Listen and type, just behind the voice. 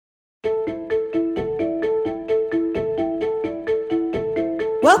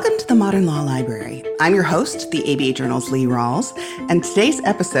Welcome to the Modern Law Library. I'm your host, the ABA Journal's Lee Rawls, and today's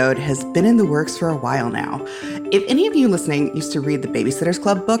episode has been in the works for a while now. If any of you listening used to read the Babysitter's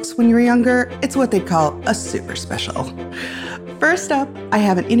Club books when you were younger, it's what they'd call a super special. First up, I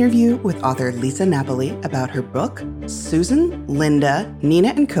have an interview with author Lisa Napoli about her book, Susan, Linda,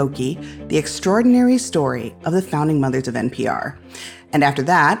 Nina, and Cokie, The Extraordinary Story of the Founding Mothers of NPR. And after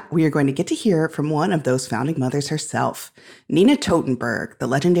that, we are going to get to hear from one of those founding mothers herself, Nina Totenberg, the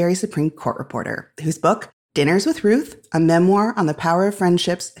legendary Supreme Court reporter, whose book, Dinners with Ruth, a memoir on the power of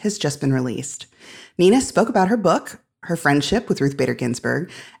friendships, has just been released. Nina spoke about her book, her friendship with Ruth Bader Ginsburg,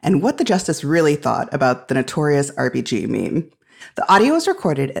 and what the justice really thought about the notorious RBG meme. The audio was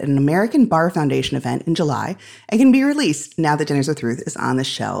recorded at an American Bar Foundation event in July and can be released now that Dinners with Ruth is on the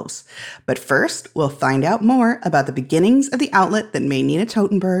shelves. But first, we'll find out more about the beginnings of the outlet that made Nina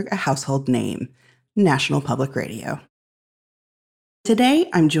Totenberg a household name, National Public Radio. Today,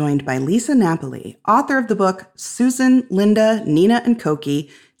 I'm joined by Lisa Napoli, author of the book Susan, Linda, Nina, and Cokie,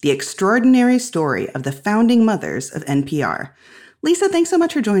 The Extraordinary Story of the Founding Mothers of NPR. Lisa, thanks so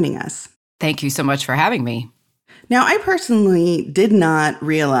much for joining us. Thank you so much for having me. Now, I personally did not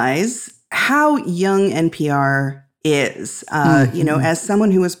realize how young NPR is. As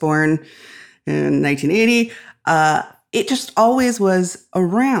someone who was born in 1980, it just always was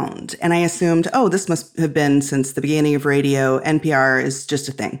around. And I assumed, this must have been since the beginning of radio. NPR is just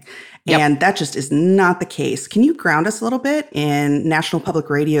a thing. Yep. And that just is not the case. Can you ground us a little bit in National Public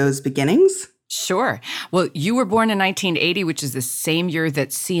Radio's beginnings? Sure. Well, you were born in 1980, which is the same year that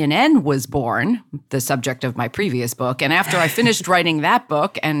CNN was born, the subject of my previous book. And after I finished writing that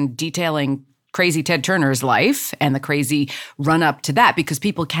book and detailing crazy Ted Turner's life and the crazy run-up to that, because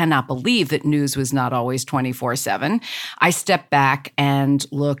people cannot believe that news was not always 24/7, I stepped back and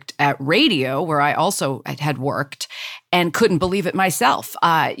looked at radio, where I also had worked, and couldn't believe it myself.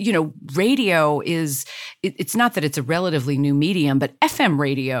 Radio it's not that it's a relatively new medium, but FM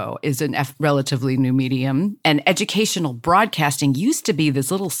radio is a relatively new medium. And educational broadcasting used to be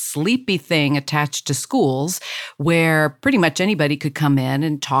this little sleepy thing attached to schools where pretty much anybody could come in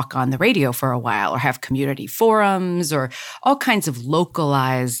and talk on the radio for a while or have community forums or all kinds of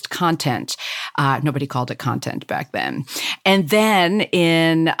localized content. Nobody called it content back then. And then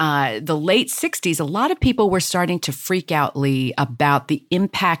in the late 60s, a lot of people were starting to freak out, Lee, about the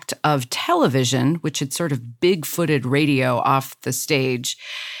impact of television, which had sort of big-footed radio off the stage,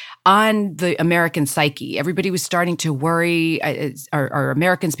 on the American psyche. Everybody was starting to worry, are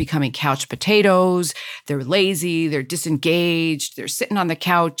Americans becoming couch potatoes? They're lazy, they're disengaged, they're sitting on the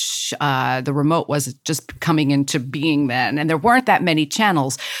couch. The remote was just coming into being then, and there weren't that many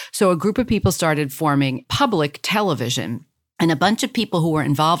channels. So a group of people started forming public television. And a bunch of people who were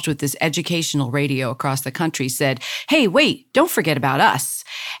involved with this educational radio across the country said, hey, wait, don't forget about us.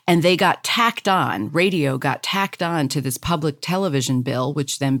 And they got tacked on, radio got tacked on to this public television bill,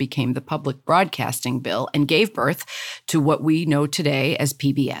 which then became the Public Broadcasting Bill and gave birth to what we know today as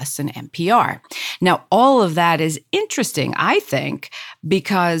PBS and NPR. Now, all of that is interesting, I think,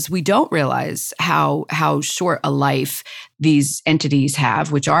 because we don't realize how short a life these entities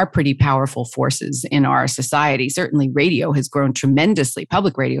have, which are pretty powerful forces in our society. Certainly radio has grown tremendously.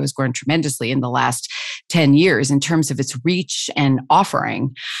 Public radio has grown tremendously in the last 10 years in terms of its reach and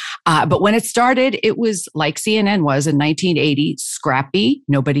offering. But when it started, it was like CNN was in 1980, scrappy.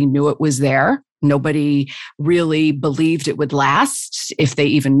 Nobody knew it was there. Nobody really believed it would last, if they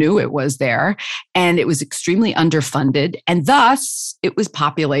even knew it was there. And it was extremely underfunded. And thus, it was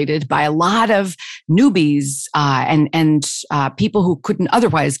populated by a lot of newbies and people who couldn't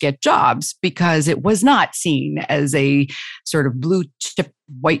otherwise get jobs because it was not seen as a sort of blue chip,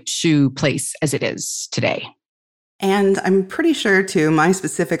 white shoe place as it is today. And I'm pretty sure, to my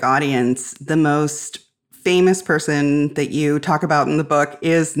specific audience, the most famous person that you talk about in the book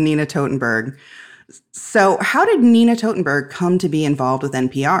is Nina Totenberg. So how did Nina Totenberg come to be involved with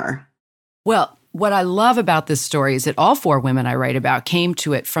NPR? Well, what I love about this story is that all four women I write about came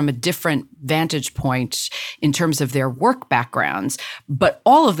to it from a different vantage point in terms of their work backgrounds, but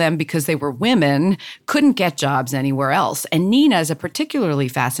all of them, because they were women, couldn't get jobs anywhere else. And Nina is a particularly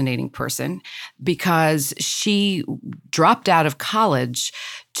fascinating person because she dropped out of college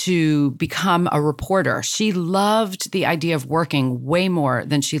to become a reporter. She loved the idea of working way more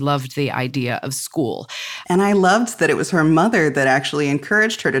than she loved the idea of school. And I loved that it was her mother that actually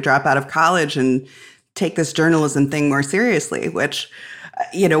encouraged her to drop out of college and take this journalism thing more seriously, which,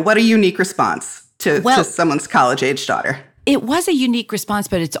 what a unique response to someone's college-age daughter. It was a unique response,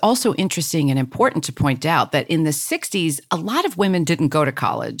 but it's also interesting and important to point out that in the 60s, a lot of women didn't go to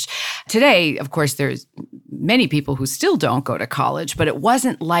college. Today, of course, there's many people who still don't go to college, but it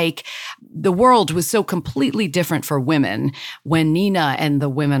wasn't like the world was so completely different for women when Nina and the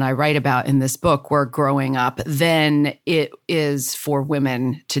women I write about in this book were growing up than it is for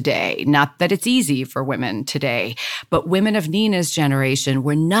women today. Not that it's easy for women today, but women of Nina's generation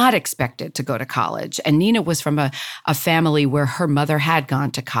were not expected to go to college. And Nina was from a family where her mother had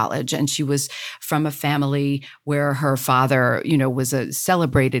gone to college, and she was from a family where her father, was a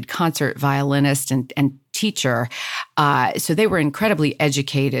celebrated concert violinist and teacher. So they were incredibly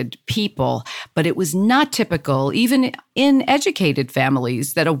educated people, but it was not typical, even in educated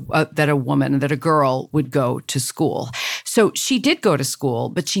families, that a girl would go to school. So she did go to school,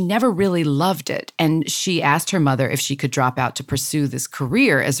 but she never really loved it. And she asked her mother if she could drop out to pursue this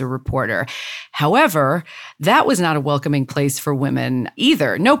career as a reporter. However, that was not a welcoming place for women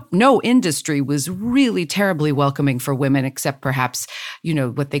either. No industry was really terribly welcoming for women, except perhaps,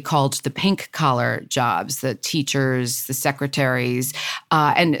 what they called the pink collar jobs, the teachers, the secretaries.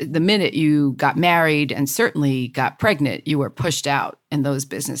 And the minute you got married and certainly got pregnant, you were pushed out in those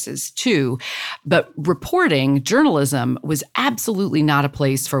businesses too. But reporting, journalism, was absolutely not a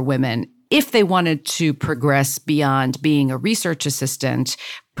place for women if they wanted to progress beyond being a research assistant,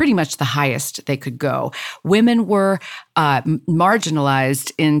 pretty much the highest they could go. Women were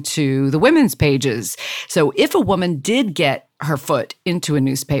marginalized into the women's pages. So if a woman did get her foot into a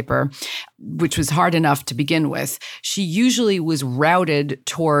newspaper, which was hard enough to begin with, she usually was routed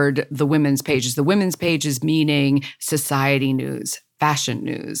toward the women's pages. The women's pages meaning society news, fashion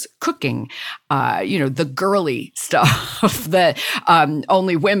news, cooking, the girly stuff that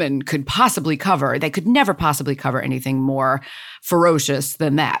only women could possibly cover. They could never possibly cover anything more ferocious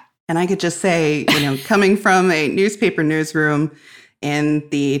than that. And I could just say, coming from a newspaper newsroom in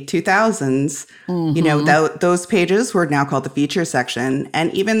the 2000s, those pages were now called the feature section.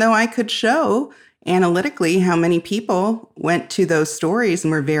 And even though I could show analytically how many people went to those stories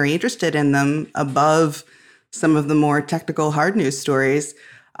and were very interested in them above some of the more technical hard news stories,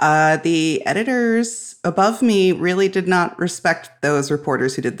 the editors above me really did not respect those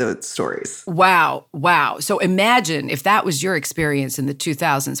reporters who did those stories. Wow. So imagine if that was your experience in the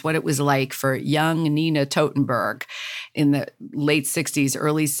 2000s, what it was like for young Nina Totenberg in the late 60s,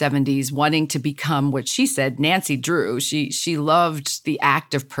 early 70s, wanting to become what she said, Nancy Drew. She loved the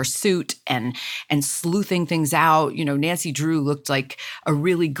act of pursuit and sleuthing things out. Nancy Drew looked like a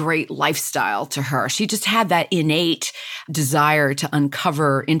really great lifestyle to her. She just had that innate desire to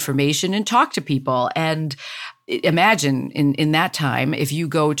uncover information and talk to people. And imagine in that time, if you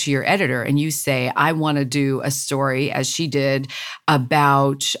go to your editor and you say, I want to do a story, as she did,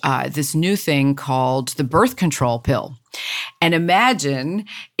 about this new thing called the birth control pill. And imagine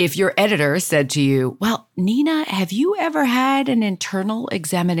if your editor said to you, well, Nina, have you ever had an internal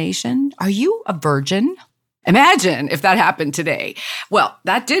examination? Are you a virgin? Imagine if that happened today. Well,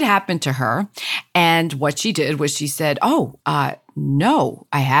 that did happen to her. And what she did was she said, no,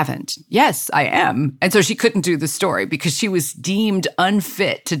 I haven't. Yes, I am. And so she couldn't do the story because she was deemed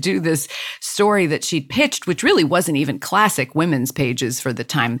unfit to do this story that she'd pitched, which really wasn't even classic women's pages for the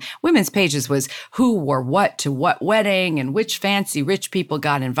time. Women's pages was who wore what to what wedding and which fancy rich people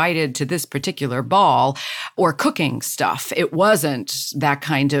got invited to this particular ball, or cooking stuff. It wasn't that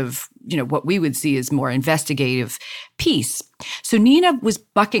kind of, what we would see as more investigative piece. So Nina was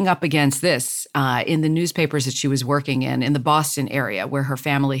bucking up against this in the newspapers that she was working in the Boston area, where her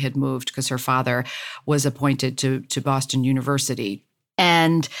family had moved because her father was appointed to Boston University.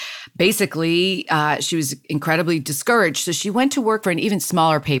 And basically, she was incredibly discouraged. So she went to work for an even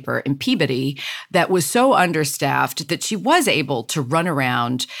smaller paper in Peabody that was so understaffed that she was able to run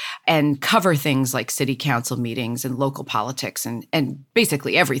around and cover things like city council meetings and local politics and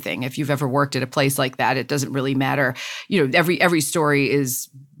basically everything. If you've ever worked at a place like that, it doesn't really matter. Every story is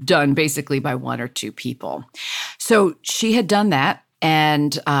done basically by one or two people. So she had done that.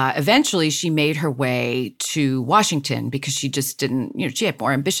 And eventually she made her way to Washington because she just didn't, she had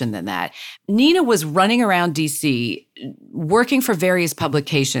more ambition than that. Nina was running around DC, working for various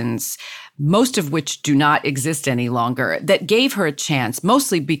publications, most of which do not exist any longer, that gave her a chance,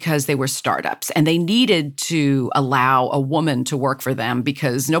 mostly because they were startups and they needed to allow a woman to work for them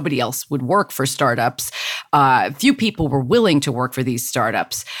because nobody else would work for startups. Few people were willing to work for these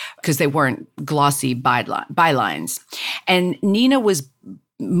startups because they weren't glossy bylines. And Nina was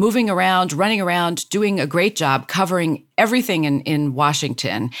moving around, running around, doing a great job covering everything in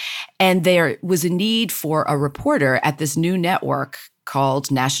Washington. And there was a need for a reporter at this new network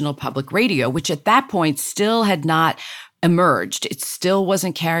called National Public Radio, which at that point still had not emerged. It still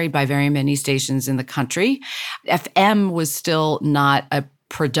wasn't carried by very many stations in the country. FM was still not a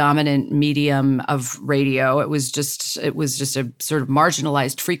predominant medium of radio. It was just a sort of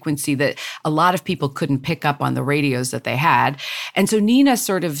marginalized frequency that a lot of people couldn't pick up on the radios that they had. And so Nina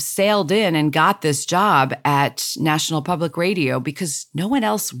sort of sailed in and got this job at National Public Radio because no one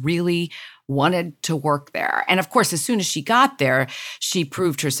else really wanted to work there. And of course, as soon as she got there, she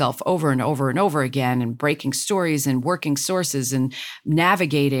proved herself over and over and over again and breaking stories and working sources and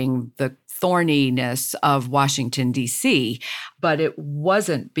navigating the thorniness of Washington, D.C. But it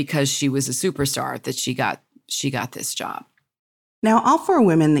wasn't because she was a superstar that she got this job. Now, all four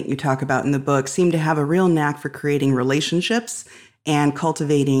women that you talk about in the book seem to have a real knack for creating relationships and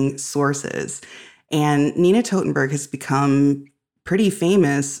cultivating sources. And Nina Totenberg has become pretty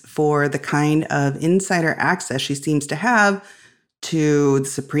famous for the kind of insider access she seems to have to the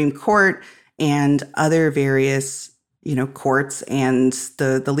Supreme Court and other various, courts and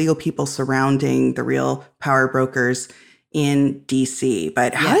the legal people surrounding the real power brokers in DC.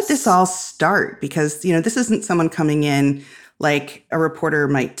 But how did this all start? Because, this isn't someone coming in like a reporter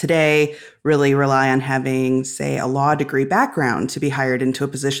might today really rely on having, say, a law degree background to be hired into a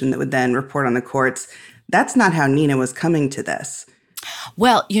position that would then report on the courts. That's not how Nina was coming to this.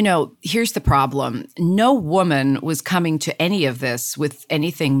 Well, here's the problem. No woman was coming to any of this with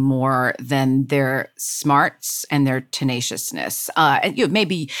anything more than their smarts and their tenaciousness.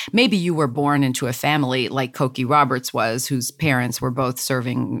 Maybe you were born into a family like Cokie Roberts was, whose parents were both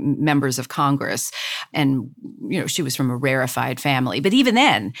serving members of Congress. And, she was from a rarefied family. But even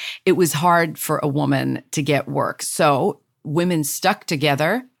then, it was hard for a woman to get work. So women stuck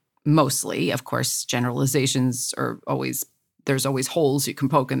together, mostly. Of course, generalizations are there's always holes you can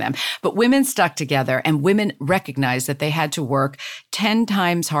poke in them. But women stuck together, and women recognized that they had to work 10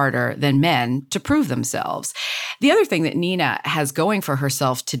 times harder than men to prove themselves. The other thing that Nina has going for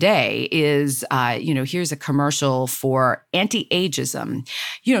herself today is, here's a commercial for anti-ageism.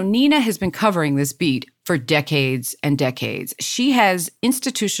 Nina has been covering this beat for decades and decades. She has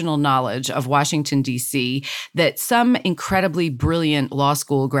institutional knowledge of Washington, D.C. that some incredibly brilliant law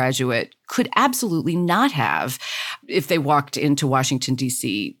school graduate could absolutely not have if they walked into Washington,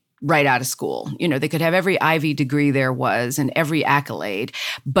 D.C. right out of school. They could have every Ivy degree there was and every accolade,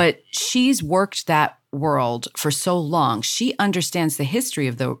 but she's worked that world for so long. She understands the history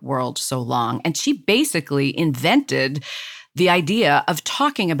of the world so long, and she basically invented the idea of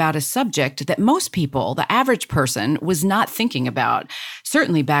talking about a subject that most people, the average person, was not thinking about,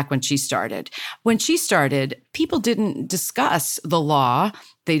 certainly back when she started. When she started, people didn't discuss the law.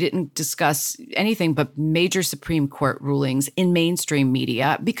 They didn't discuss anything but major Supreme Court rulings in mainstream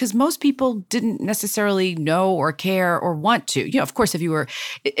media because most people didn't necessarily know or care or want to. Of course, if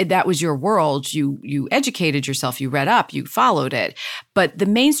that was your world, you educated yourself, you read up, you followed it. But the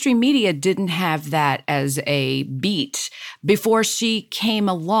mainstream media didn't have that as a beat before she came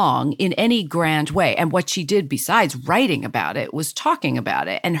along in any grand way. And what she did besides writing about it was talking about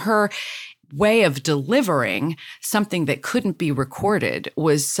it. And her way of delivering something that couldn't be recorded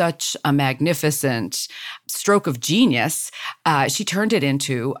was such a magnificent stroke of genius. She turned it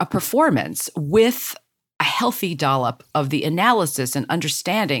into a performance with a healthy dollop of the analysis and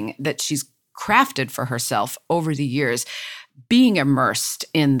understanding that she's crafted for herself over the years, being immersed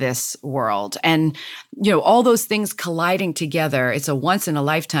in this world. And, all those things colliding together, it's a once in a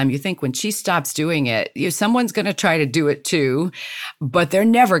lifetime. You think when she stops doing it, someone's going to try to do it too, but they're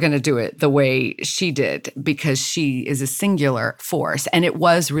never going to do it the way she did because she is a singular force. And it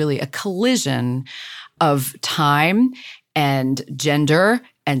was really a collision of time and gender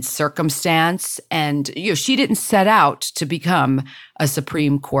and circumstance. And, she didn't set out to become a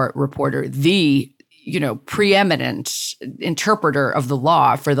Supreme Court reporter, the preeminent interpreter of the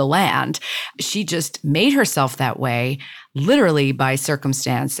law for the land. She just made herself that way, literally by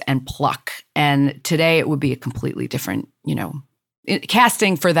circumstance and pluck. And today it would be a completely different,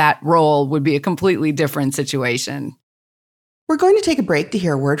 casting for that role would be a completely different situation. We're going to take a break to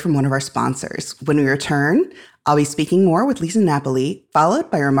hear a word from one of our sponsors. When we return, I'll be speaking more with Lisa Napoli,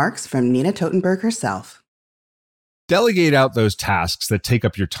 followed by remarks from Nina Totenberg herself. Delegate out those tasks that take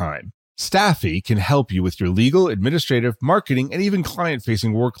up your time. Staffy can help you with your legal, administrative, marketing, and even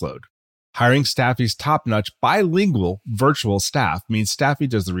client-facing workload. Hiring Staffy's top-notch bilingual virtual staff means Staffy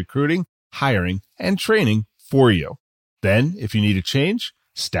does the recruiting, hiring, and training for you. Then, if you need a change,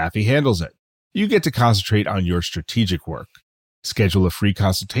 Staffy handles it. You get to concentrate on your strategic work. Schedule a free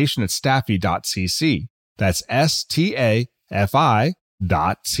consultation at staffy.cc. That's STAFI.cc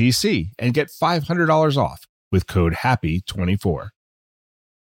and get $500 off with code HAPPY24.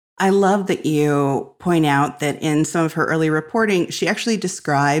 I love that you point out that in some of her early reporting, she actually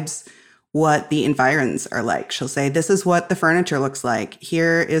describes what the environs are like. She'll say, this is what the furniture looks like.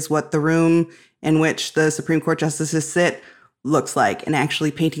 Here is what the room in which the Supreme Court justices sit looks like, and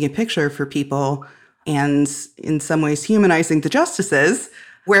actually painting a picture for people and in some ways humanizing the justices,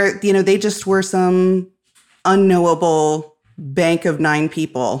 where, they just were some unknowable bank of 9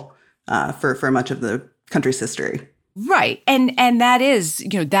 people for much of the country's history. Right. And that is,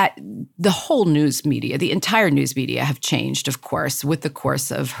 that the whole news media, the entire news media have changed, of course, with the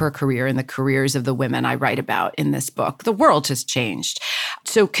course of her career and the careers of the women I write about in this book. The world has changed.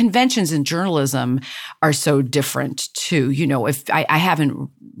 So conventions in journalism are so different too. If I haven't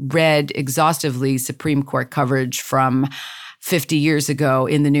read exhaustively Supreme Court coverage from 50 years ago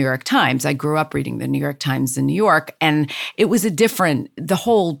in the New York Times. I grew up reading the New York Times in New York, and it was the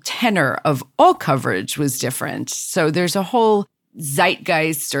whole tenor of all coverage was different. So there's a whole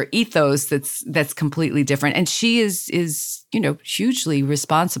zeitgeist or ethos that's completely different. And she is hugely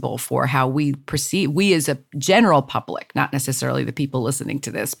responsible for how we as a general public, not necessarily the people listening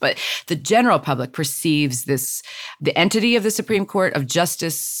to this, but the general public perceives the entity of the Supreme Court, of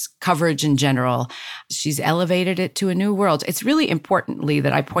justice coverage in general. She's elevated it to a new world. It's really importantly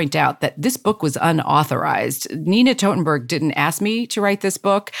that I point out that this book was unauthorized. Nina Totenberg didn't ask me to write this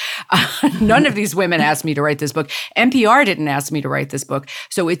book. None of these women asked me to write this book. NPR didn't ask me to write this book.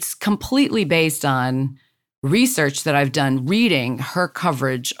 So it's completely based on research that I've done, reading her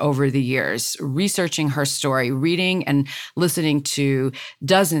coverage over the years, researching her story, reading and listening to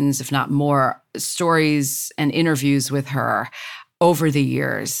dozens, if not more, stories and interviews with her over the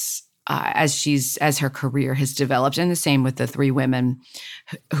years as her career has developed. And the same with the 3 women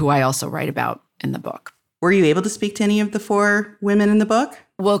who I also write about in the book. Were you able to speak to any of the 4 women in the book?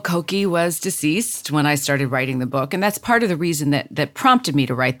 Well, Cokie was deceased when I started writing the book. And that's part of the reason that prompted me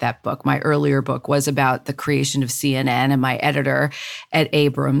to write that book. My earlier book was about the creation of CNN, and my editor at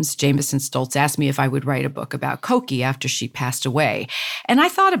Abrams, Jameson Stoltz, asked me if I would write a book about Cokie after she passed away. And I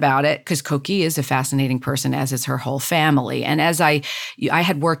thought about it because Cokie is a fascinating person, as is her whole family. And as I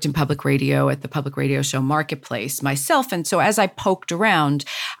had worked in public radio at the public radio show Marketplace myself. And so as I poked around,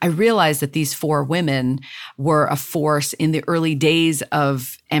 I realized that these 4 women were a force in the early days of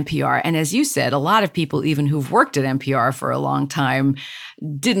NPR. And as you said, a lot of people, even who've worked at NPR for a long time,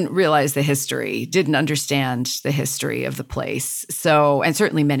 didn't realize the history, didn't understand the history of the place. So, and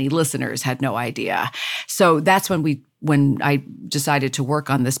certainly many listeners had no idea. So that's when I decided to work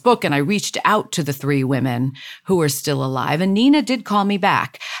on this book, and I reached out to the 3 women who are still alive. And Nina did call me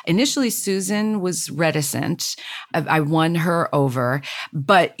back. Initially, Susan was reticent. I won her over.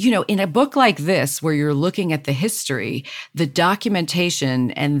 But, in a book like this, where you're looking at the history, the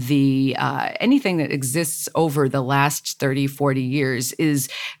documentation and the anything that exists over the last 30, 40 years is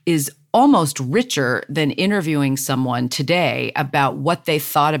almost richer than interviewing someone today about what they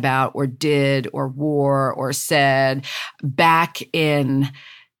thought about or did or wore or said back in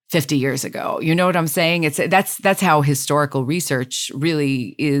 50 years ago. You know what I'm saying? That's how historical research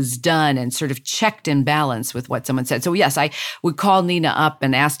really is done and sort of checked and balanced with what someone said. So yes, I would call Nina up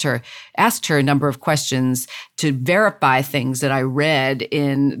and asked her a number of questions to verify things that I read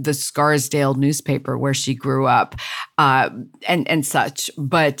in the Scarsdale newspaper where she grew up, and such.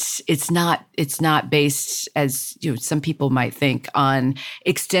 But it's not based, as some people might think, on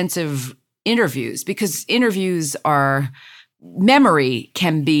extensive interviews, because memory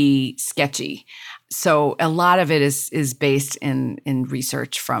can be sketchy. So a lot of it is based in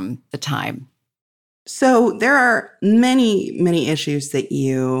research from the time. So there are many, many issues that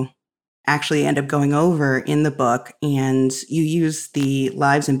you actually end up going over in the book, and you use the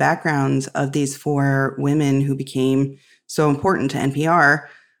lives and backgrounds of these 4 women who became so important to NPR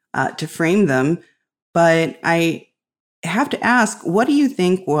to frame them. But I have to ask, what do you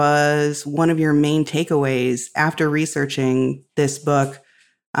think was one of your main takeaways after researching this book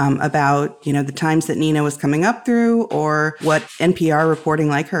about, the times that Nina was coming up through, or what NPR reporting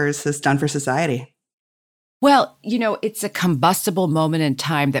like hers has done for society? Well, it's a combustible moment in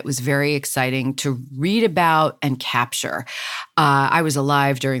time that was very exciting to read about and capture. I was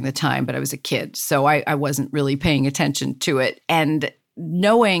alive during the time, but I was a kid, so I wasn't really paying attention to it. And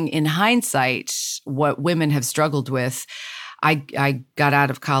knowing in hindsight what women have struggled with, I got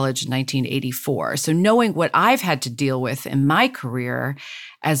out of college in 1984. So knowing what I've had to deal with in my career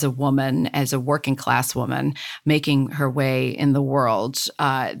as a woman, as a working class woman, making her way in the world,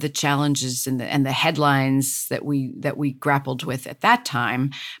 the challenges and the headlines that we grappled with at that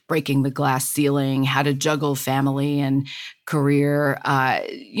time, breaking the glass ceiling, how to juggle family and career,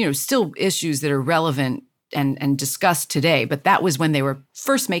 still issues that are relevant and discussed today, but that was when they were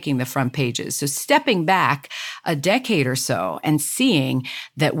first making the front pages. So stepping back a decade or so and seeing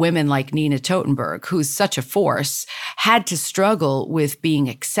that women like Nina Totenberg, who's such a force, had to struggle with being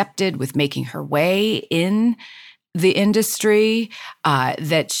accepted, with making her way in the industry,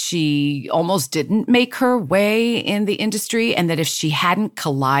 that she almost didn't make her way in the industry, and that if she hadn't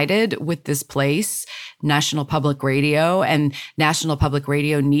collided with this place, National Public Radio, and National Public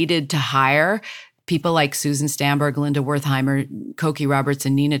Radio needed to hire people like Susan Stamberg, Linda Wertheimer, Cokie Roberts,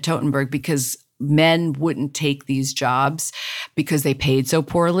 and Nina Totenberg, because men wouldn't take these jobs because they paid so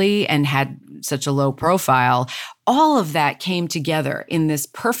poorly and had such a low profile. All of that came together in this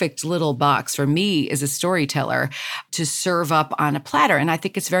perfect little box for me as a storyteller to serve up on a platter. And I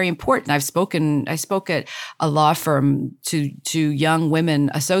think it's very important. I spoke at a law firm to young women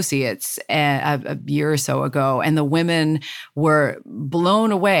associates a year or so ago, and the women were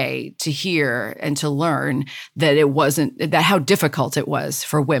blown away to hear and to learn that that how difficult it was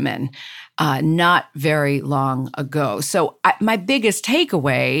for women not very long ago. So my biggest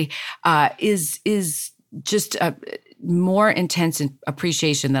takeaway is just a more intense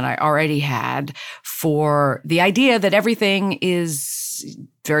appreciation than I already had for the idea that everything is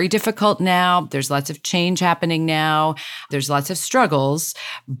very difficult now. There's lots of change happening now. There's lots of struggles,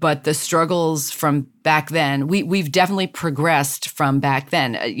 but the struggles from back then, we've definitely progressed from back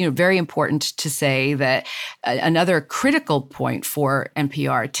then. Very important to say that another critical point for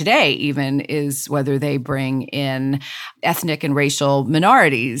NPR today even is whether they bring in ethnic and racial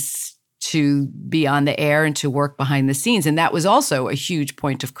minorities to be on the air and to work behind the scenes. And that was also a huge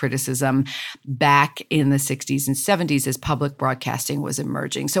point of criticism back in the 60s and 70s as public broadcasting was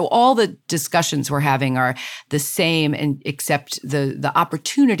emerging. So all the discussions we're having are the same, and except the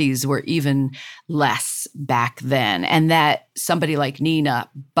opportunities were even less back then. And that somebody like Nina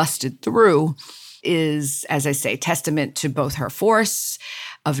busted through is, as I say, testament to both her force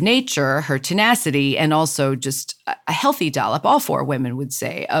of nature, her tenacity, and also just a healthy dollop, all four women would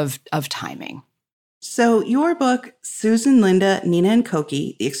say, of timing. So your book, Susan, Linda, Nina, and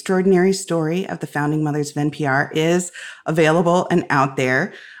Cokie, The Extraordinary Story of the Founding Mothers of NPR, is available and out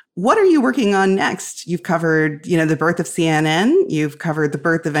there. What are you working on next? You've covered, the birth of CNN. You've covered the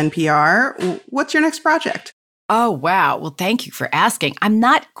birth of NPR. What's your next project? Oh, wow. Well, thank you for asking. I'm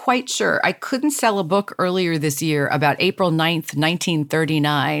not quite sure. I couldn't sell a book earlier this year about April 9th,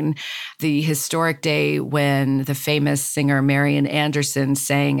 1939, the historic day when the famous singer Marian Anderson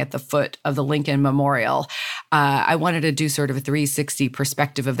sang at the foot of the Lincoln Memorial. I wanted to do sort of a 360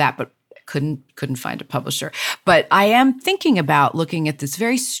 perspective of that, but couldn't find a publisher. But I am thinking about looking at this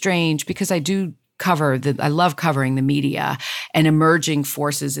very strange, because I love covering the media and emerging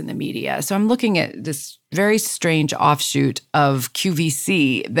forces in the media. So I'm looking at this very strange offshoot of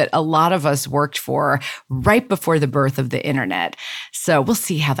QVC that a lot of us worked for right before the birth of the internet. So we'll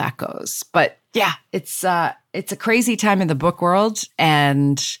see how that goes. But yeah, it's a crazy time in the book world,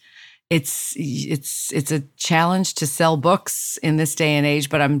 and it's a challenge to sell books in this day and age,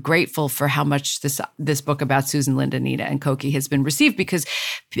 but I'm grateful for how much this book about Susan, Linda, Nina, and Cokie has been received, because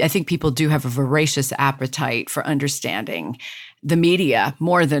I think people do have a voracious appetite for understanding the media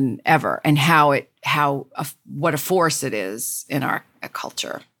more than ever, and what a force it is in our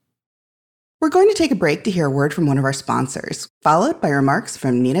culture. We're going to take a break to hear a word from one of our sponsors, followed by remarks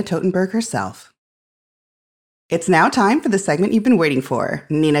from Nina Totenberg herself. It's now time for the segment you've been waiting for,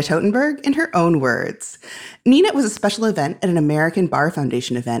 Nina Totenberg in her own words. Nina was a special event at an American Bar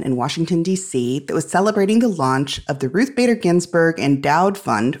Foundation event in Washington, D.C. that was celebrating the launch of the Ruth Bader Ginsburg Endowed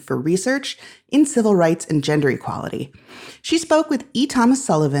Fund for Research in Civil Rights and Gender Equality. She spoke with E. Thomas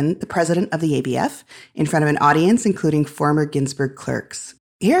Sullivan, the president of the ABF, in front of an audience including former Ginsburg clerks.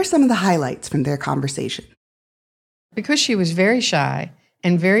 Here are some of the highlights from their conversation. Because she was very shy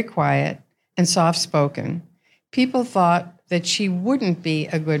and very quiet and soft-spoken, people thought that she wouldn't be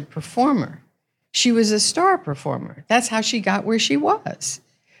a good performer. She was a star performer. That's how she got where she was.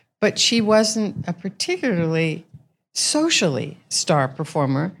 But she wasn't a particularly socially star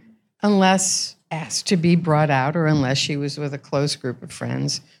performer unless asked to be brought out, or unless she was with a close group of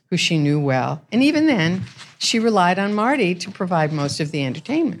friends who she knew well. And even then, she relied on Marty to provide most of the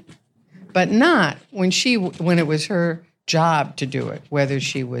entertainment. But not when it was her job to do it, whether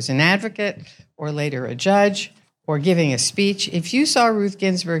she was an advocate or later a judge or giving a speech. If you saw Ruth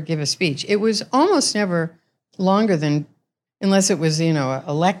Ginsburg give a speech, it was almost never longer than, unless it was, a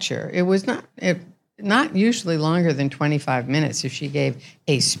lecture, it was not usually longer than 25 minutes if she gave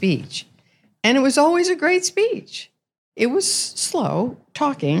a speech. And it was always a great speech. It was slow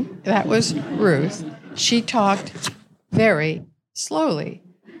talking. That was Ruth. She talked very slowly.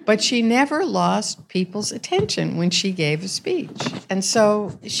 But she never lost people's attention when she gave a speech. And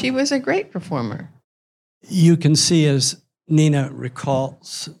so she was a great performer. You can see as Nina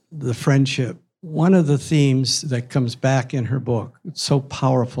recalls the friendship, one of the themes that comes back in her book, it's so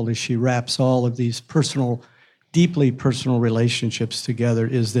powerful as she wraps all of these deeply personal relationships together,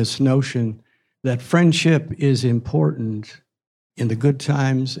 is this notion that friendship is important in the good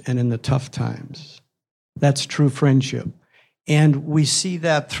times and in the tough times. That's true friendship. And we see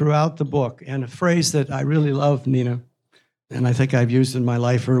that throughout the book. And a phrase that I really love, Nina, and I think I've used in my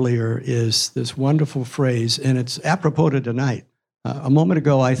life earlier, is this wonderful phrase, and it's apropos to tonight. A moment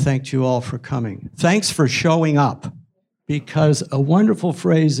ago, I thanked you all for coming. Thanks for showing up, because a wonderful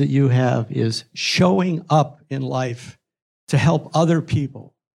phrase that you have is showing up in life to help other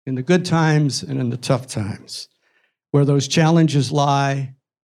people in the good times and in the tough times. Where those challenges lie,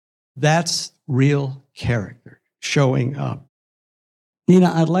 that's real character, showing up.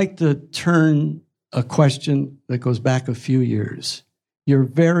 Nina, I'd like to turn a question that goes back a few years. Your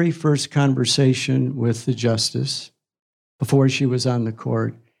very first conversation with the justice before she was on the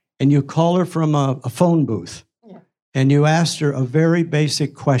court, and you call her from a phone booth, and you asked her a very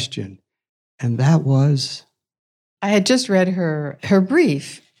basic question, and that was? I had just read her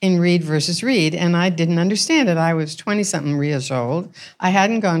brief in Reed versus Reed, and I didn't understand it. I was 20-something years old. I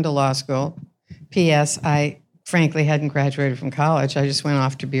hadn't gone to law school. P.S., I frankly hadn't graduated from college. I just went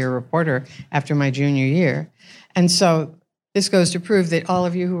off to be a reporter after my junior year. And so this goes to prove that all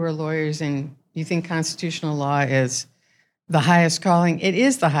of you who are lawyers and you think constitutional law is the highest calling, it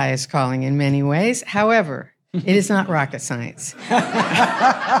is the highest calling in many ways. However, it is not rocket science.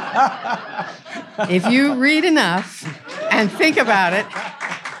 If you read enough and think about it,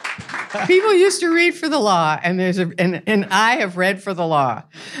 people used to read for the law, and and I have read for the law.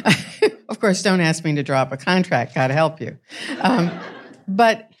 Of course, don't ask me to drop a contract, God help you.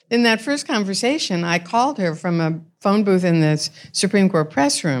 But in that first conversation, I called her from a phone booth in the Supreme Court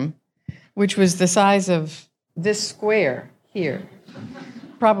press room, which was the size of this square here.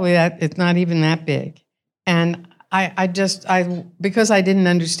 Probably it's not even that big. And I because I didn't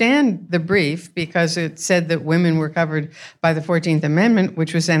understand the brief, because it said that women were covered by the 14th Amendment,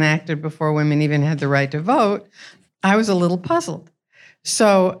 which was enacted before women even had the right to vote, I was a little puzzled.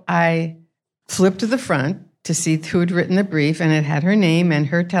 So I flipped to the front to see who had written the brief, and it had her name and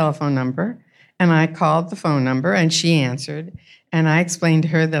her telephone number. And I called the phone number, and she answered. And I explained to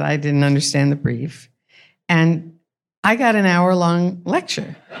her that I didn't understand the brief. And I got an hour-long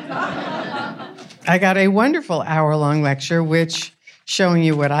lecture. I got a wonderful hour-long lecture, which, showing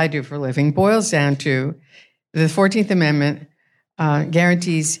you what I do for a living, boils down to the 14th Amendment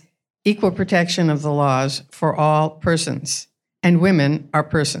guarantees equal protection of the laws for all persons, and women are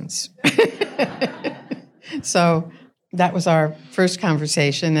persons. So that was our first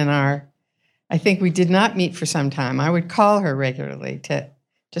conversation, and I think we did not meet for some time. I would call her regularly to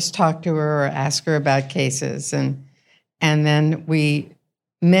just talk to her or ask her about cases, and then we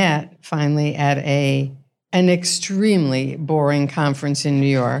met finally at an extremely boring conference in New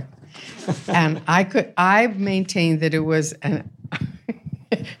York. And I maintained that it was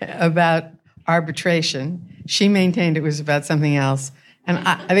about arbitration. She maintained it was about something else. And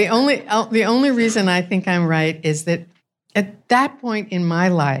the only reason I think I'm right is that at that point in my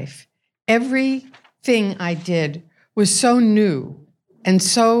life, everything I did was so new and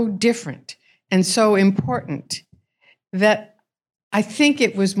so different and so important that I think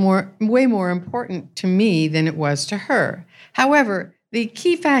it was way more important to me than it was to her. However, the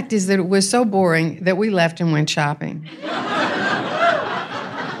key fact is that it was so boring that we left and went shopping.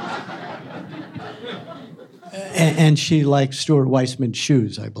 And she liked Stuart Weitzman's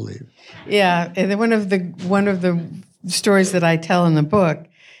shoes, I believe. Yeah, and one of the stories that I tell in the book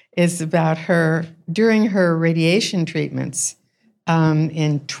is about her during her radiation treatments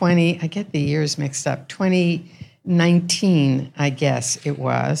in I get the years mixed up, 2019, I guess it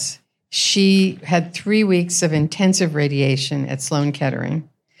was. She had 3 weeks of intensive radiation at Sloan Kettering,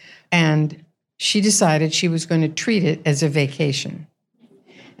 and she decided she was going to treat it as a vacation,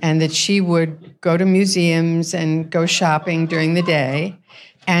 and that she would go to museums and go shopping during the day,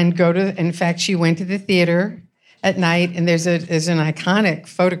 and in fact, she went to the theater at night, and there's an iconic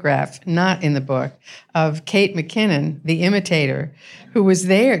photograph, not in the book, of Kate McKinnon, the imitator, who was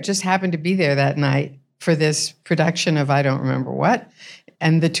there, just happened to be there that night for this production of I don't remember what,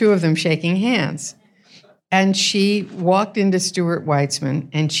 and the two of them shaking hands. And she walked into Stuart Weitzman,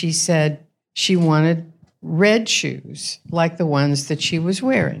 and she said she wanted red shoes like the ones that she was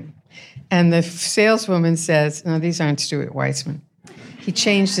wearing. And the saleswoman says, no, these aren't Stuart Weitzman. He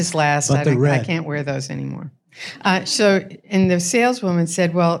changed his last. I can't wear those anymore. And the saleswoman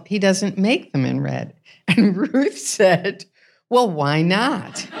said, well, he doesn't make them in red. And Ruth said, well, why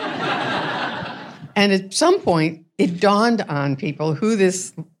not? And at some point, it dawned on people who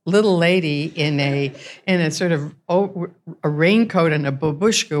this little lady in a sort of a raincoat and a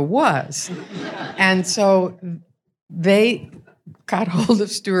babushka was. And so they got hold of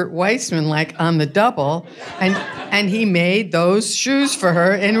Stuart Weitzman like on the double, and he made those shoes for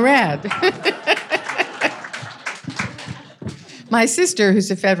her in red. My sister,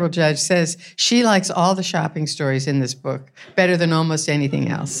 who's a federal judge, says she likes all the shopping stories in this book better than almost anything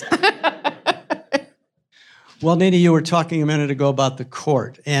else. Well, Nina, you were talking a minute ago about the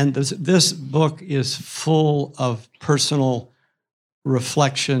court, and this book is full of personal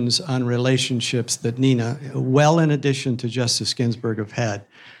reflections on relationships that Nina, well in addition to Justice Ginsburg, have had.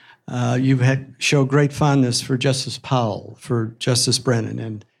 You show great fondness for Justice Powell, for Justice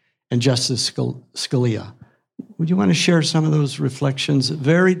Brennan, and Justice Scalia. Would you want to share some of those reflections?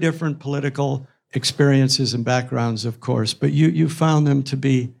 Very different political experiences and backgrounds, of course, but you found them to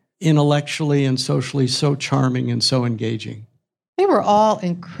be intellectually and socially so charming and so engaging. They were all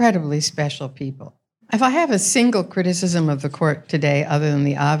incredibly special people. If I have a single criticism of the court today, other than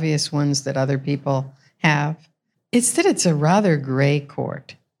the obvious ones that other people have, it's that it's a rather gray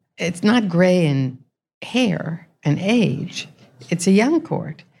court. It's not gray in hair and age. It's a young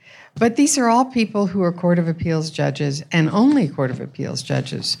court. But these are all people who are Court of Appeals judges and only Court of Appeals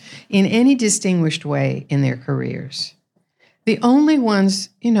judges in any distinguished way in their careers. The only ones,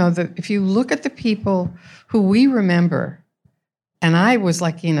 if you look at the people who we remember, and I was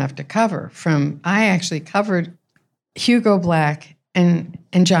lucky enough to cover I actually covered Hugo Black and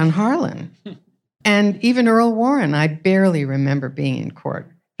John Harlan. And even Earl Warren, I barely remember being in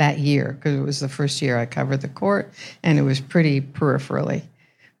court that year because it was the first year I covered the court, and it was pretty peripherally.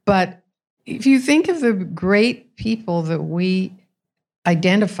 But if you think of the great people that we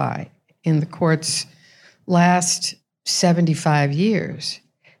identify in the court's last 75 years,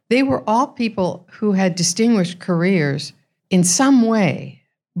 they were all people who had distinguished careers in some way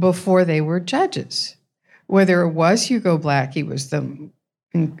before they were judges. Whether it was Hugo Black, he was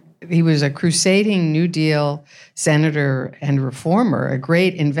a crusading New Deal senator and reformer, a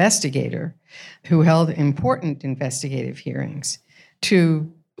great investigator who held important investigative hearings,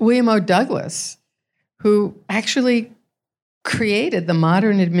 to William O. Douglas, who actually created the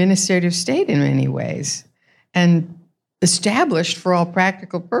modern administrative state in many ways and established, for all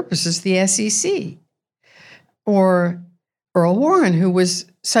practical purposes, the SEC. Or Earl Warren, who was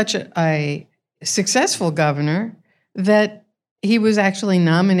such a successful governor that he was actually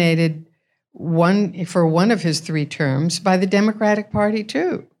nominated for one of his 3 terms by the Democratic Party,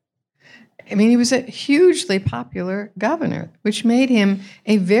 too. I mean, he was a hugely popular governor, which made him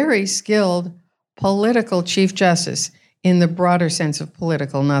a very skilled political chief justice in the broader sense of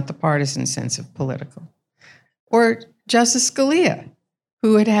political, not the partisan sense of political. Or Justice Scalia,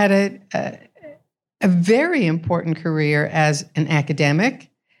 who had a very important career as an academic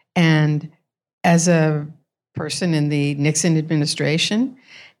and as a person in the Nixon administration.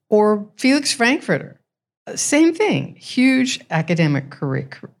 Or Felix Frankfurter, same thing, huge academic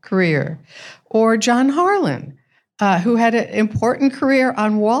career. Or John Harlan, who had an important career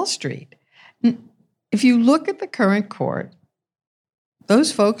on Wall Street. If you look at the current court,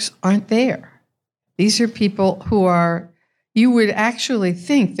 those folks aren't there. These are people who you would actually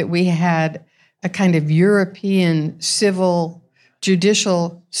think that we had a kind of European civil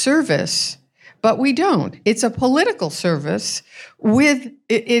judicial service, but we don't. It's a political service at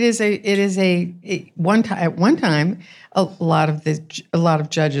one time a lot of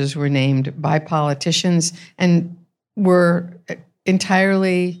judges were named by politicians and were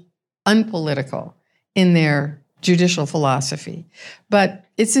entirely unpolitical in their judicial philosophy. But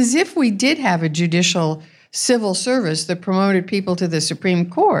it's as if we did have a judicial civil service that promoted people to the Supreme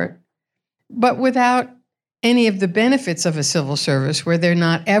Court, but without any of the benefits of a civil service where they're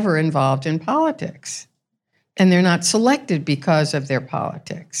not ever involved in politics and they're not selected because of their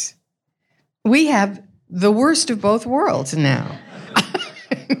politics. We have the worst of both worlds now.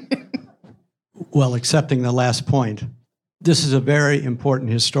 Well, accepting the last point, this is a very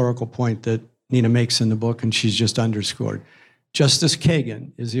important historical point that Nina makes in the book, and she's just underscored. Justice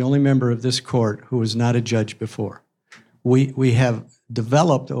Kagan is the only member of this court who was not a judge before. We have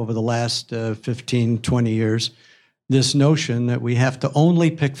developed over the last 15, 20 years this notion that we have to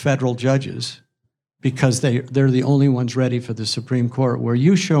only pick federal judges because they're the only ones ready for the Supreme Court, where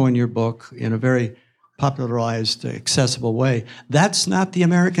you show in your book, in a very popularized, accessible way, that's not the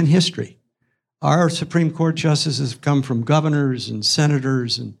American history. Our Supreme Court justices have come from governors and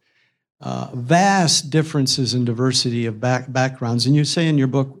senators and vast differences in diversity of backgrounds. And you say in your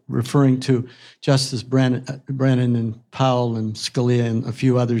book, referring to Justice Brennan and Powell and Scalia and a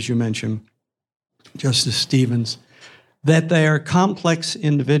few others you mentioned, Justice Stevens, that they are complex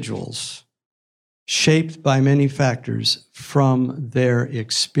individuals shaped by many factors from their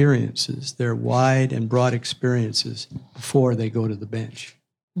experiences, their wide and broad experiences before they go to the bench.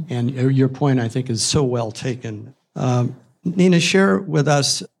 And your point, I think, is so well taken. Nina, share with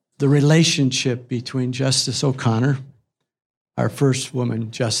us the relationship between Justice O'Connor, our first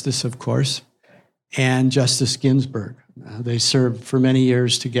woman justice, of course, and Justice Ginsburg. They served for many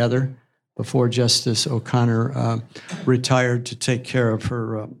years together before Justice O'Connor retired to take care of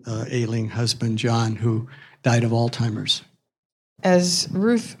her ailing husband, John, who died of Alzheimer's. As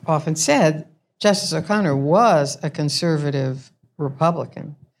Ruth often said, Justice O'Connor was a conservative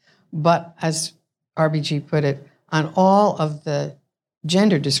Republican. But as RBG put it, on all of the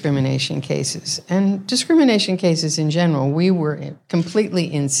gender discrimination cases and discrimination cases in general, we were completely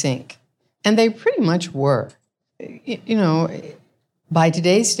in sync. And they pretty much were. You know, by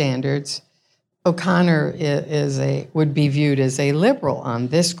today's standards, O'Connor would be viewed as a liberal on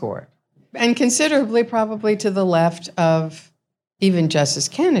this court, and considerably probably to the left of even Justice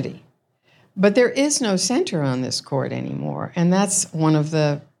Kennedy. But there is no center on this court anymore, and that's one of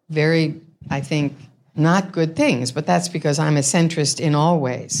the very, I think, not good things, but that's because I'm a centrist in all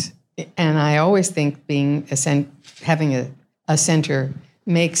ways. And I always think having a center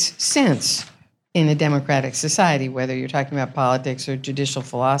makes sense in a democratic society, whether you're talking about politics or judicial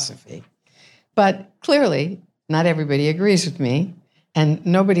philosophy. But clearly, not everybody agrees with me, and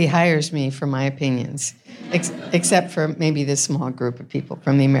nobody hires me for my opinions, except for maybe this small group of people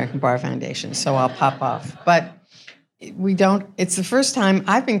from the American Bar Foundation, so I'll pop off. But it's the first time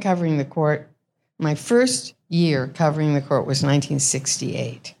I've been covering the court. My first year covering the court was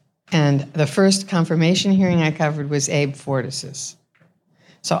 1968. And the first confirmation hearing I covered was Abe Fortas's.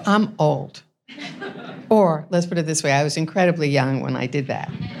 So I'm old. Or, let's put it this way, I was incredibly young when I did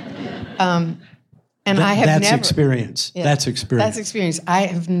that. And I have That's never... experience. Yeah, that's experience. That's experience. I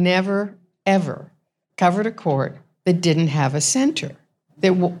have never, ever covered a court that didn't have a center,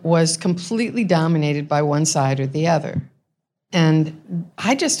 that was completely dominated by one side or the other. And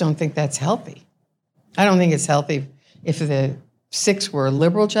I just don't think that's healthy. I don't think it's healthy if the 6 were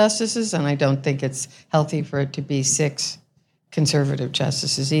liberal justices, and I don't think it's healthy for it to be 6 conservative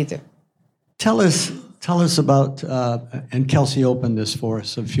justices either. Tell us about, and Kelsey opened this for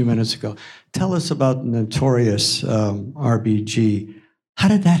us a few minutes ago. Tell us about Notorious RBG. How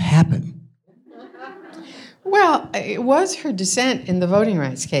did that happen? Well, it was her dissent in the voting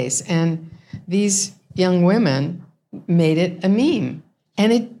rights case, and these young women made it a meme,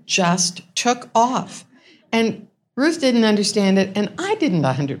 and it just took off. And Ruth didn't understand it, and I didn't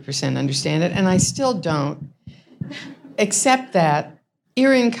 100% understand it, and I still don't, except that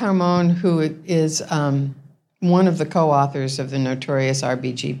Irene Carmon, who is one of the co-authors of the Notorious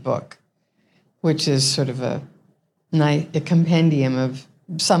RBG book, which is sort of a compendium of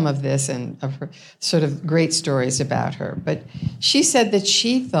some of this and of her sort of great stories about her. But she said that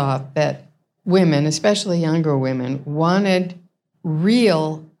she thought that women, especially younger women, wanted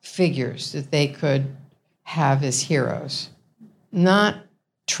real figures that they could have as heroes, not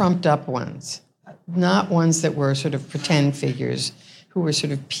trumped up ones, not ones that were sort of pretend figures who were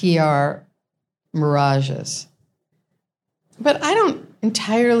sort of PR mirages. But I don't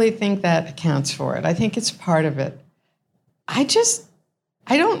entirely think that accounts for it. I think it's part of it.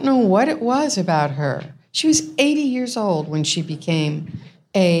 I don't know what it was about her. She was 80 years old when she became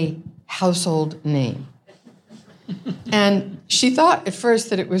a household name. And she thought at first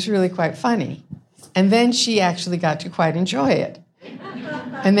that it was really quite funny. And then she actually got to quite enjoy it.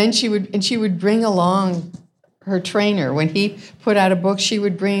 And then she would bring along her trainer. When he put out a book, she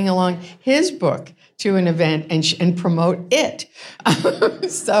would bring along his book to an event and promote it.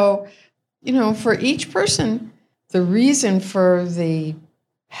 So, for each person, the reason for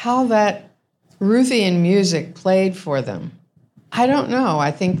how that Ruthian music played for them, I don't know.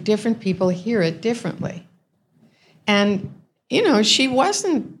 I think different people hear it differently. And, she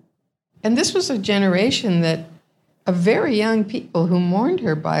wasn't, and this was a generation of very young people who mourned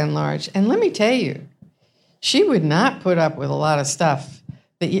her by and large. And let me tell you, she would not put up with a lot of stuff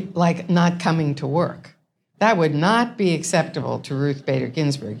like not coming to work. That would not be acceptable to Ruth Bader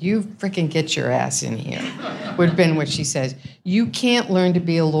Ginsburg. You freaking get your ass in here, would have been what she says. You can't learn to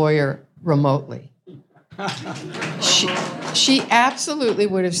be a lawyer remotely. She absolutely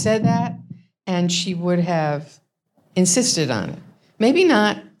would have said that, and she would have insisted on it. Maybe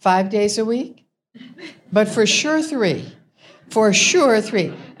not 5 days a week, but for sure 3. For sure,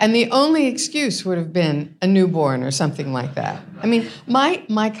 3. And the only excuse would have been a newborn or something like that. I mean,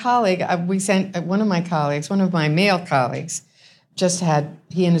 my colleague, one of my male colleagues,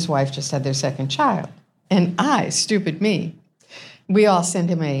 he and his wife just had their second child. And I, stupid me, we all sent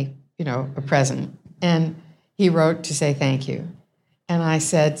him a present. And he wrote to say thank you. And I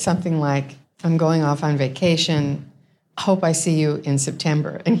said something like, I'm going off on vacation. Hope I see you in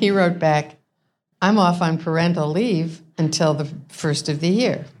September. And he wrote back, I'm off on parental leave until the first of the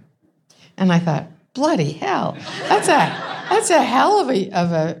year. And I thought, bloody hell, that's a hell of a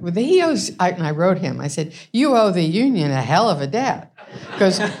and I wrote him, I said, you owe the union a hell of a debt,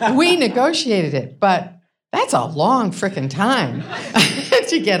 because we negotiated it, but that's a long frickin' time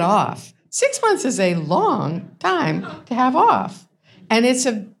to get off. 6 months is a long time to have off. And it's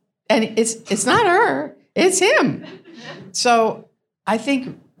not her, it's him. So I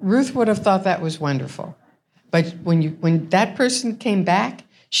think Ruth would have thought that was wonderful. But when that person came back,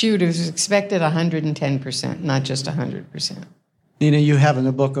 she would have expected 110%, not just 100%. Nina, you have in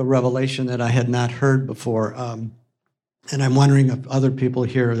the book a revelation that I had not heard before, and I'm wondering if other people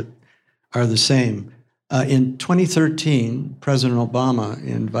here are the same. In 2013, President Obama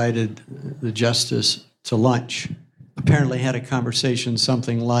invited the justice to lunch. Apparently had a conversation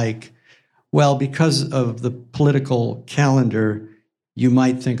something like, well, because of the political calendar, you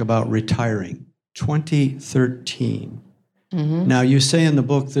might think about retiring. 2013. Mm-hmm. Now, you say in the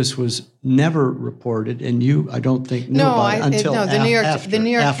book this was never reported, and you, I don't think, knew about it until the New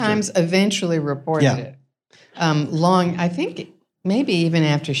York Times eventually reported it. I think maybe even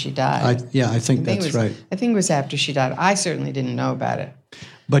after she died. I think that's right. I think it was after she died. I certainly didn't know about it.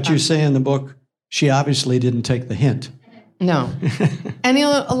 But you say in the book, she obviously didn't take the hint. No. And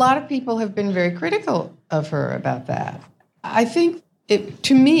a lot of people have been very critical of her about that. I think,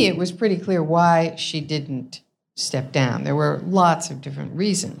 to me, it was pretty clear why she didn't step down. There were lots of different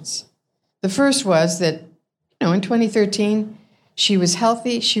reasons. The first was that, in 2013, she was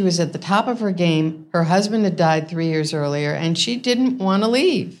healthy, she was at the top of her game, her husband had died 3 years earlier, and she didn't want to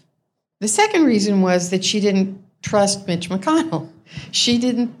leave. The second reason was that she didn't trust Mitch McConnell. She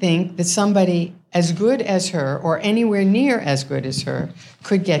didn't think that somebody as good as her, or anywhere near as good as her,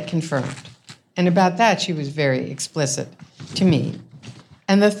 could get confirmed. And about that, she was very explicit to me.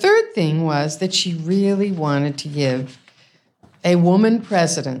 And the third thing was that she really wanted to give a woman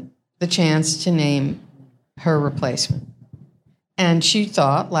president the chance to name her replacement. And she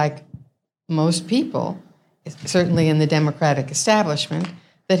thought, like most people, certainly in the Democratic establishment,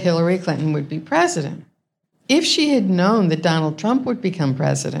 that Hillary Clinton would be president. If she had known that Donald Trump would become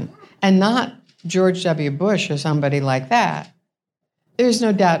president and not George W. Bush or somebody like that, there's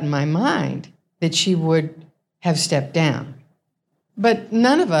no doubt in my mind that she would have stepped down. But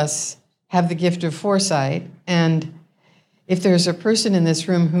none of us have the gift of foresight, and if there's a person in this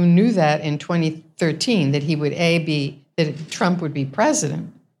room who knew that in 2013, that he would that Trump would be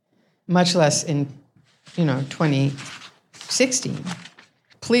president, much less in 2016,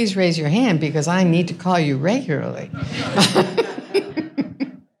 please raise your hand, because I need to call you regularly.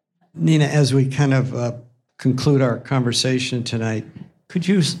 Nina, as we kind of conclude our conversation tonight, could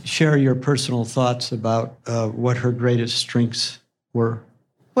you share your personal thoughts about what her greatest strengths were?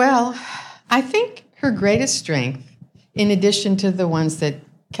 Well, I think her greatest strength, in addition to the ones that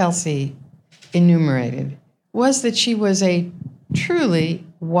Kelsey enumerated, was that she was a truly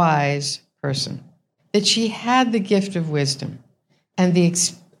wise person, that she had the gift of wisdom and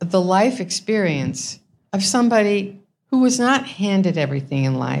the life experience of somebody who was not handed everything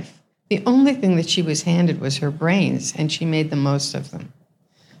in life. The only thing that she was handed was her brains, and she made the most of them.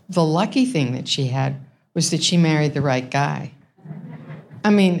 The lucky thing that she had was that she married the right guy. I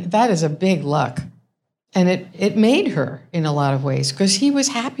mean, that is a big luck. And it made her in a lot of ways, because he was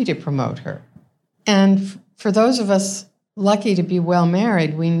happy to promote her. And for those of us lucky to be well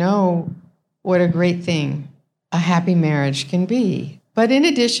married, we know what a great thing a happy marriage can be. But in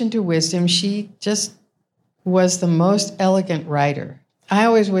addition to wisdom, she just was the most elegant writer. I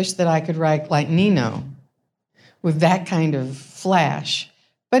always wish that I could write like Nino, with that kind of flash.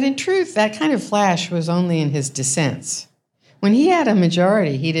 But in truth, that kind of flash was only in his dissents. When he had a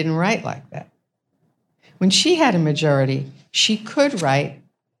majority, he didn't write like that. When she had a majority, she could write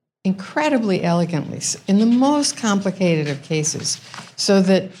incredibly elegantly in the most complicated of cases, so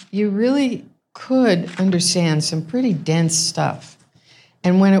that you really could understand some pretty dense stuff.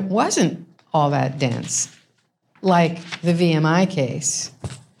 And when it wasn't all that dense, like the VMI case,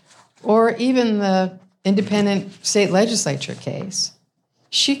 or even the independent state legislature case,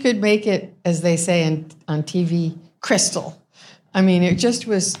 she could make it, as they say on TV, crystal. I mean, it just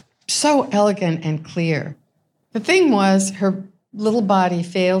was so elegant and clear. The thing was, her little body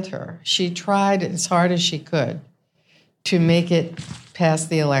failed her. She tried as hard as she could to make it past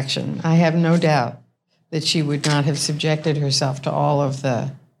the election. I have no doubt that she would not have subjected herself to all of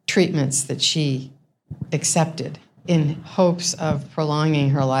the treatments that she accepted in hopes of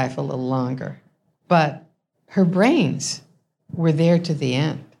prolonging her life a little longer. But her brains were there to the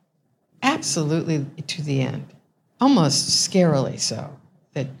end, absolutely to the end, almost scarily so,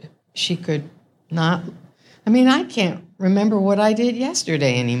 that she could not. I mean, I can't remember what I did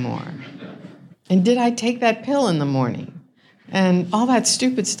yesterday anymore. And did I take that pill in the morning? And all that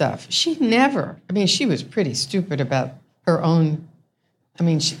stupid stuff. She was pretty stupid about her own,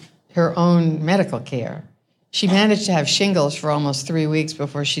 her own medical care. She managed to have shingles for almost 3 weeks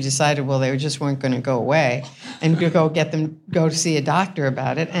before she decided, well, they just weren't going to go away, and go to see a doctor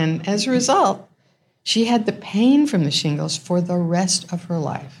about it. And as a result, she had the pain from the shingles for the rest of her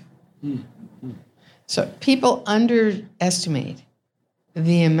life. So people underestimate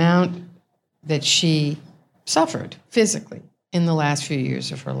the amount that she suffered physically in the last few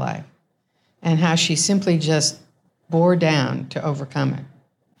years of her life, and how she simply just bore down to overcome it.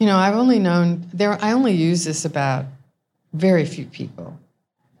 You know, I only use this about very few people.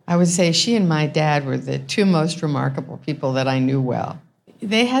 I would say she and my dad were the two most remarkable people that I knew well.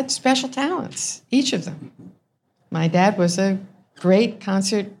 They had special talents, each of them. My dad was a great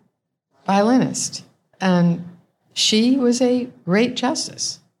concert violinist, and she was a great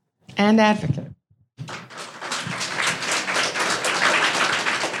justice and advocate.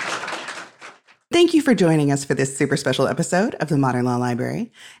 Thank you for joining us for this super special episode of the Modern Law Library.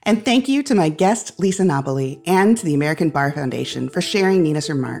 And thank you to my guest, Lisa Napoli, and to the American Bar Foundation for sharing Nina's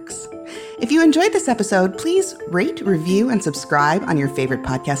remarks. If you enjoyed this episode, please rate, review, and subscribe on your favorite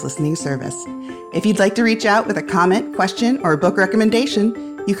podcast listening service. If you'd like to reach out with a comment, question, or a book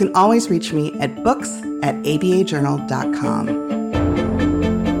recommendation, you can always reach me at books@abajournal.com.